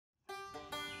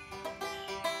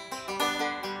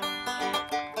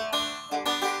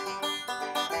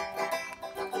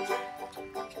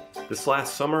This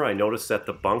last summer I noticed that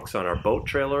the bunks on our boat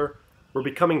trailer were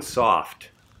becoming soft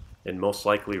and most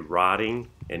likely rotting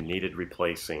and needed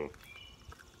replacing.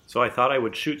 So I thought I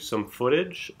would shoot some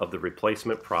footage of the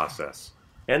replacement process,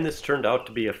 and this turned out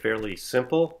to be a fairly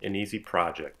simple and easy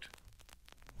project.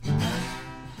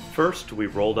 First, we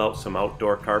rolled out some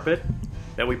outdoor carpet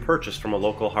that we purchased from a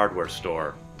local hardware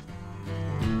store.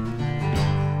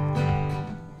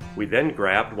 We then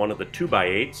grabbed one of the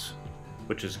 2x8s,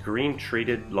 which is green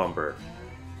treated lumber.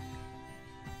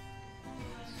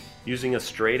 Using a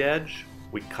straight edge,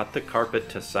 we cut the carpet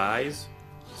to size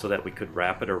so that we could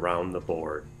wrap it around the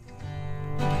board.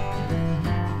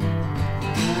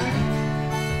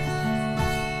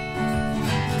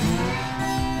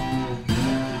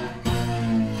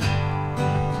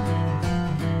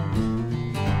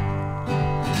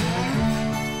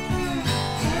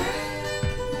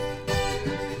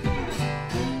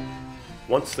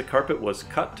 Once the carpet was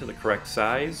cut to the correct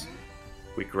size,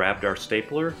 we grabbed our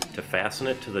stapler to fasten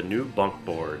it to the new bunk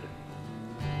board.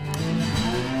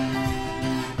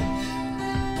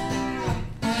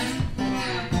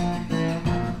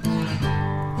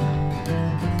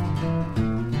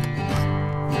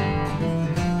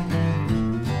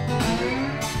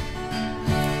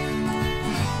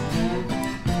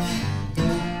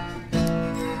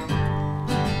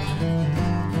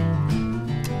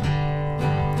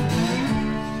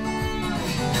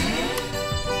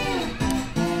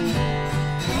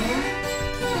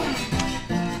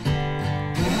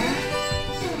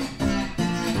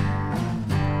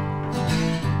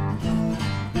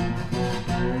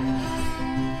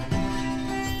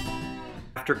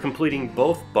 After completing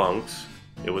both bunks,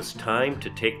 it was time to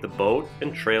take the boat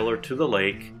and trailer to the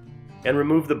lake and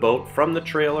remove the boat from the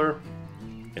trailer,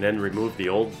 and then remove the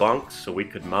old bunks so we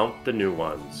could mount the new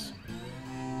ones.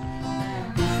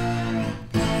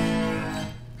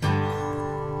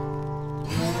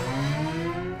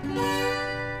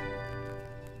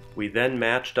 We then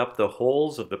matched up the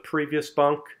holes of the previous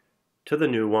bunk to the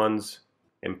new ones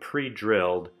and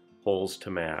pre-drilled holes to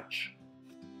match.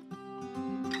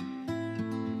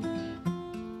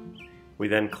 We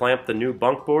then clamped the new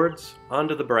bunk boards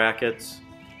onto the brackets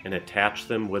and attached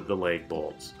them with the leg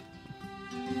bolts.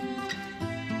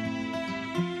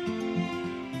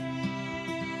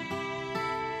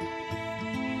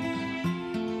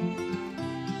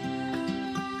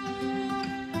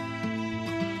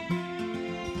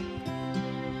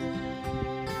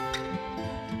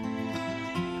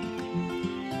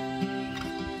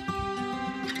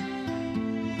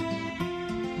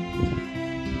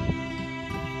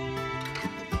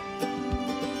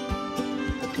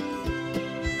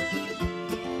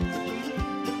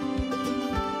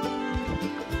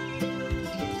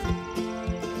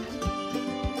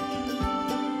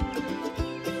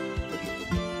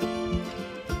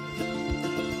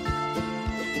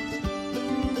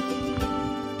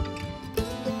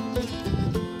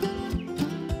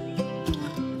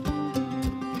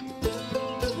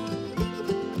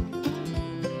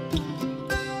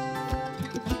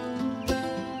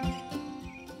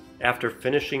 After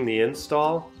finishing the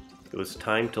install, it was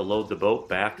time to load the boat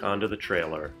back onto the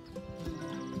trailer.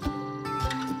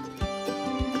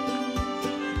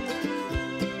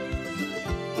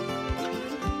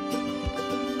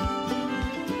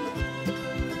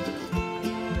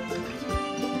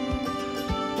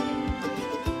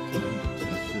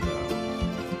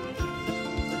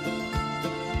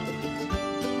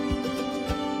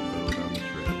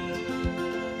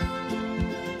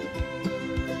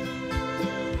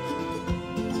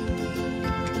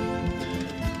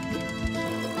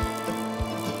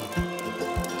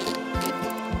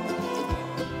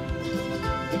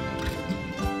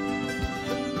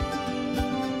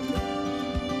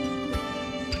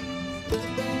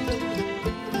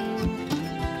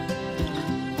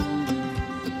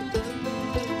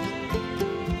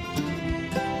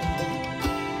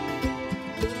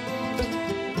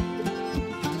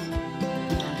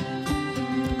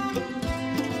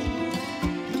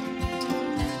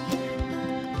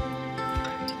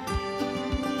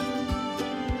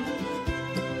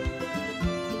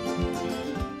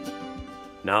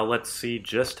 Now let's see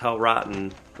just how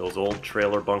rotten those old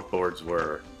trailer bunk boards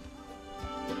were.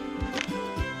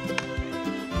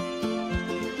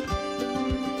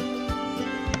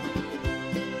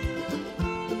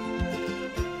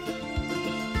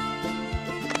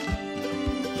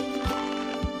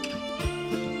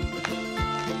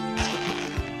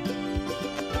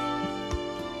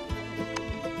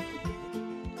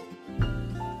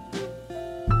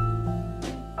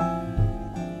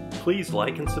 Please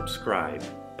like and subscribe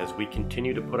as we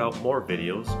continue to put out more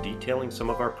videos detailing some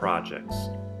of our projects.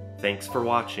 Thanks for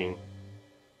watching.